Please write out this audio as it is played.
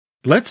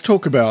Let's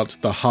talk about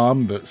the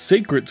harm that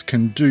secrets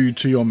can do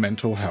to your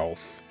mental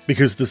health.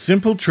 Because the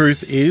simple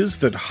truth is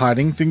that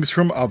hiding things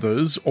from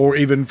others, or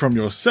even from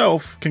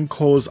yourself, can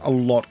cause a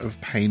lot of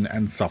pain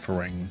and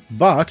suffering.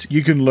 But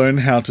you can learn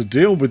how to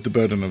deal with the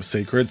burden of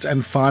secrets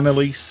and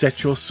finally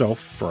set yourself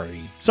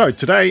free. So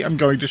today I'm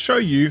going to show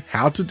you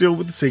how to deal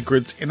with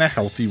secrets in a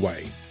healthy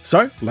way.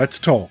 So let's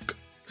talk.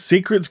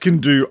 Secrets can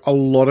do a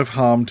lot of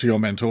harm to your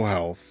mental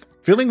health.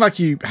 Feeling like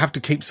you have to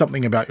keep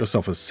something about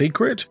yourself a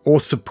secret or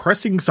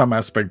suppressing some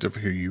aspect of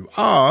who you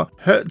are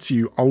hurts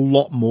you a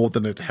lot more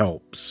than it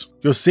helps.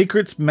 Your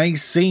secrets may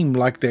seem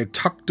like they're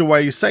tucked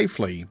away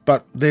safely,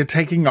 but they're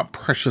taking up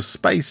precious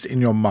space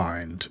in your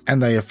mind,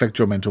 and they affect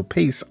your mental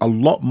peace a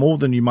lot more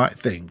than you might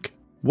think.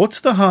 What's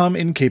the harm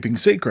in keeping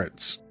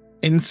secrets?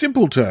 In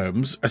simple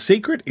terms, a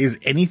secret is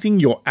anything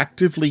you're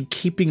actively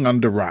keeping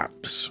under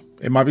wraps.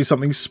 It might be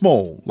something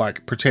small,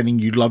 like pretending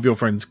you love your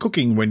friend's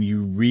cooking when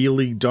you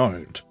really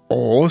don't.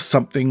 Or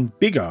something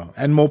bigger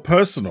and more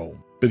personal.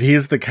 But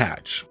here's the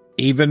catch.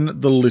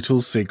 Even the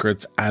little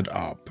secrets add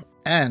up.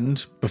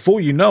 And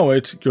before you know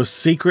it, your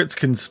secrets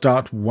can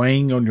start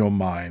weighing on your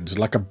mind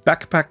like a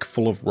backpack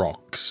full of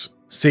rocks.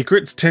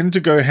 Secrets tend to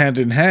go hand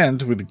in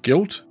hand with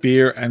guilt,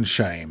 fear, and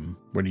shame.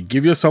 When you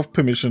give yourself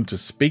permission to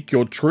speak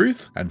your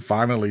truth and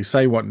finally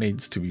say what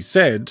needs to be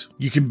said,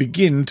 you can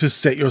begin to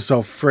set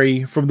yourself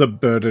free from the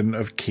burden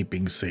of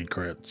keeping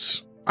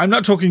secrets. I'm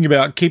not talking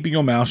about keeping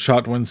your mouth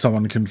shut when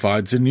someone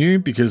confides in you,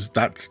 because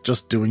that's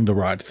just doing the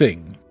right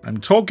thing. I'm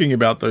talking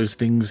about those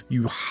things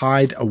you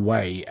hide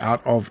away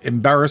out of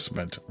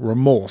embarrassment,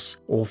 remorse,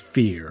 or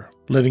fear.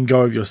 Letting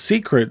go of your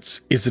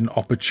secrets is an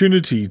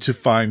opportunity to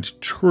find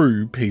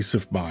true peace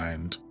of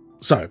mind.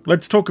 So,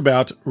 let's talk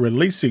about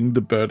releasing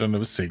the burden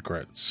of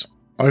secrets.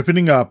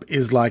 Opening up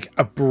is like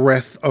a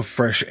breath of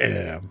fresh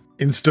air.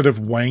 Instead of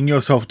weighing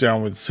yourself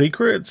down with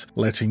secrets,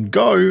 letting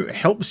go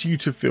helps you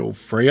to feel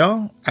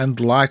freer and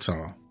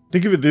lighter.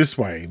 Think of it this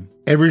way.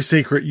 Every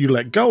secret you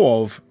let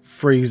go of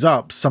frees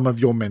up some of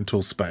your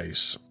mental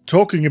space.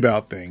 Talking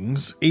about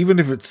things, even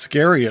if it's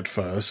scary at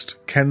first,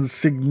 can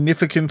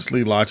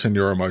significantly lighten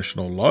your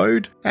emotional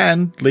load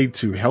and lead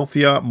to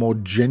healthier, more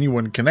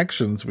genuine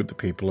connections with the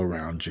people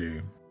around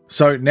you.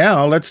 So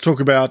now let's talk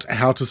about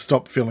how to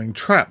stop feeling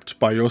trapped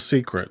by your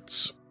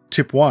secrets.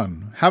 Tip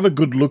 1. Have a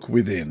good look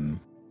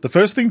within. The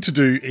first thing to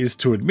do is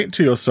to admit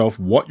to yourself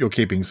what you're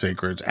keeping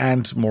secret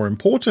and, more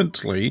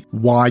importantly,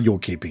 why you're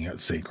keeping it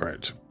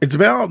secret. It's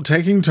about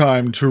taking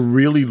time to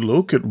really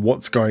look at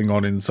what's going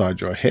on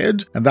inside your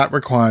head, and that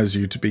requires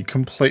you to be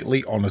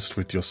completely honest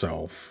with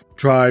yourself.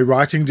 Try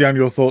writing down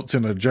your thoughts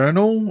in a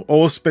journal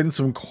or spend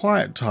some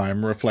quiet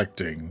time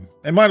reflecting.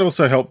 It might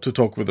also help to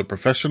talk with a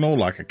professional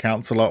like a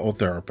counselor or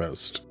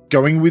therapist.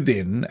 Going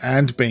within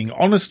and being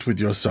honest with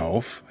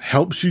yourself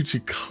helps you to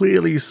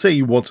clearly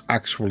see what's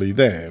actually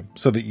there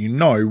so that you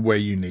know where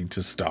you need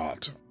to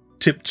start.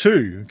 Tip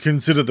 2.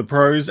 Consider the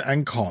pros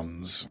and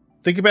cons.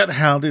 Think about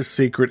how this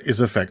secret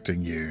is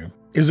affecting you.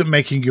 Is it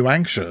making you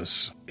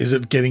anxious? Is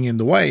it getting in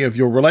the way of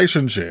your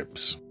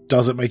relationships?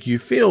 Does it make you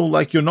feel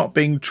like you're not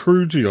being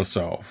true to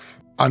yourself?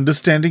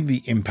 Understanding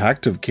the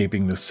impact of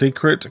keeping the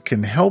secret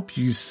can help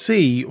you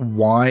see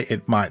why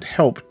it might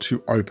help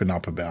to open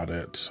up about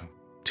it.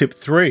 Tip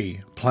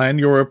 3. Plan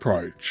your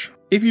approach.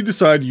 If you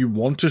decide you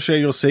want to share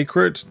your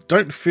secret,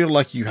 don't feel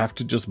like you have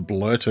to just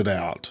blurt it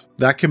out.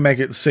 That can make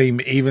it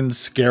seem even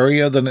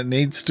scarier than it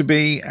needs to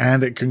be,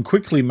 and it can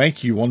quickly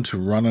make you want to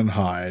run and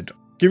hide.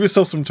 Give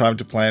yourself some time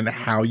to plan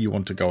how you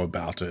want to go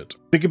about it.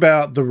 Think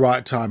about the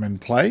right time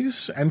and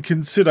place, and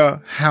consider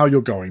how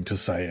you're going to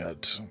say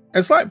it.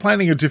 It's like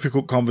planning a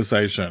difficult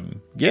conversation.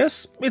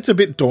 Yes, it's a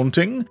bit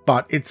daunting,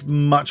 but it's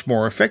much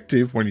more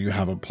effective when you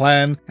have a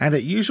plan, and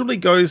it usually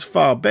goes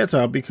far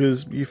better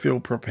because you feel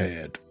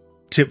prepared.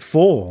 Tip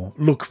 4.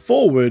 Look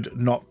forward,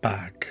 not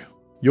back.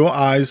 Your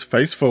eyes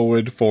face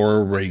forward for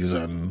a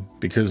reason,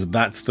 because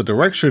that's the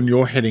direction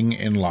you're heading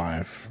in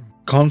life.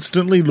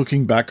 Constantly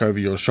looking back over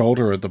your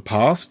shoulder at the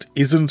past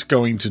isn't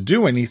going to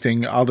do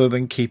anything other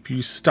than keep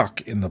you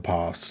stuck in the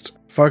past.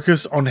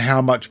 Focus on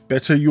how much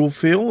better you'll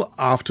feel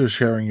after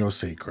sharing your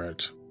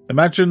secret.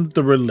 Imagine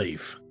the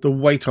relief, the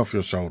weight off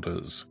your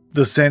shoulders,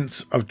 the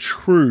sense of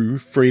true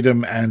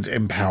freedom and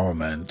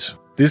empowerment.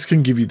 This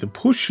can give you the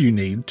push you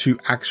need to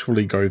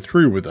actually go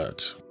through with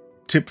it.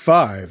 Tip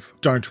 5.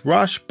 Don't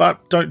rush,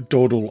 but don't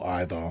dawdle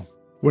either.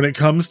 When it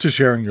comes to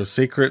sharing your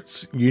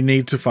secrets, you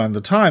need to find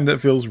the time that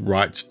feels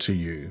right to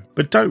you,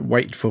 but don't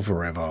wait for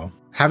forever.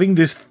 Having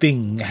this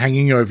thing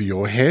hanging over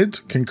your head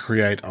can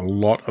create a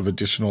lot of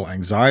additional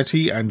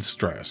anxiety and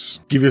stress.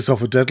 Give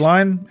yourself a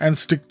deadline and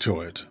stick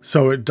to it,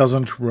 so it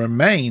doesn't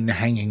remain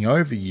hanging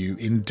over you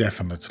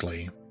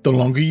indefinitely. The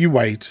longer you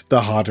wait,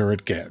 the harder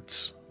it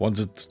gets. Once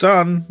it's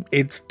done,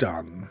 it's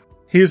done.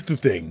 Here's the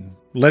thing.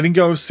 Letting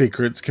go of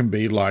secrets can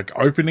be like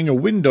opening a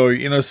window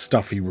in a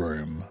stuffy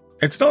room.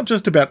 It's not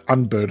just about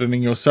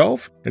unburdening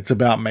yourself, it's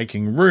about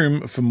making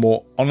room for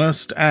more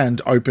honest and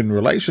open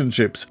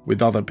relationships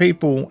with other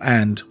people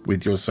and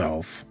with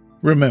yourself.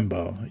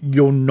 Remember,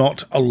 you're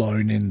not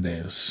alone in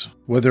this.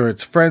 Whether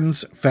it's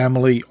friends,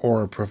 family,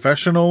 or a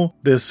professional,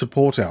 there's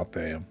support out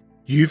there.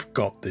 You've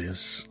got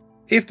this.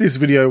 If this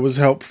video was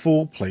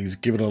helpful, please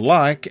give it a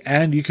like,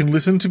 and you can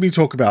listen to me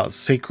talk about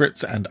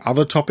secrets and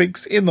other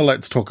topics in the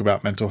Let's Talk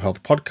About Mental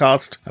Health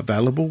podcast,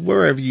 available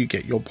wherever you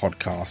get your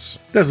podcasts.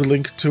 There's a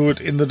link to it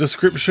in the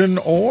description,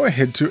 or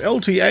head to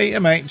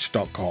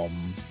ltamh.com.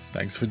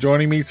 Thanks for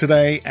joining me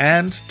today,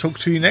 and talk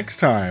to you next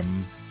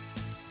time.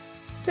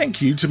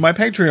 Thank you to my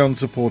Patreon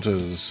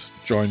supporters.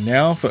 Join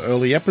now for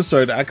early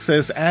episode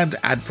access and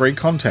ad-free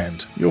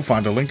content. You'll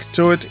find a link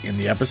to it in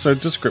the episode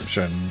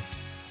description.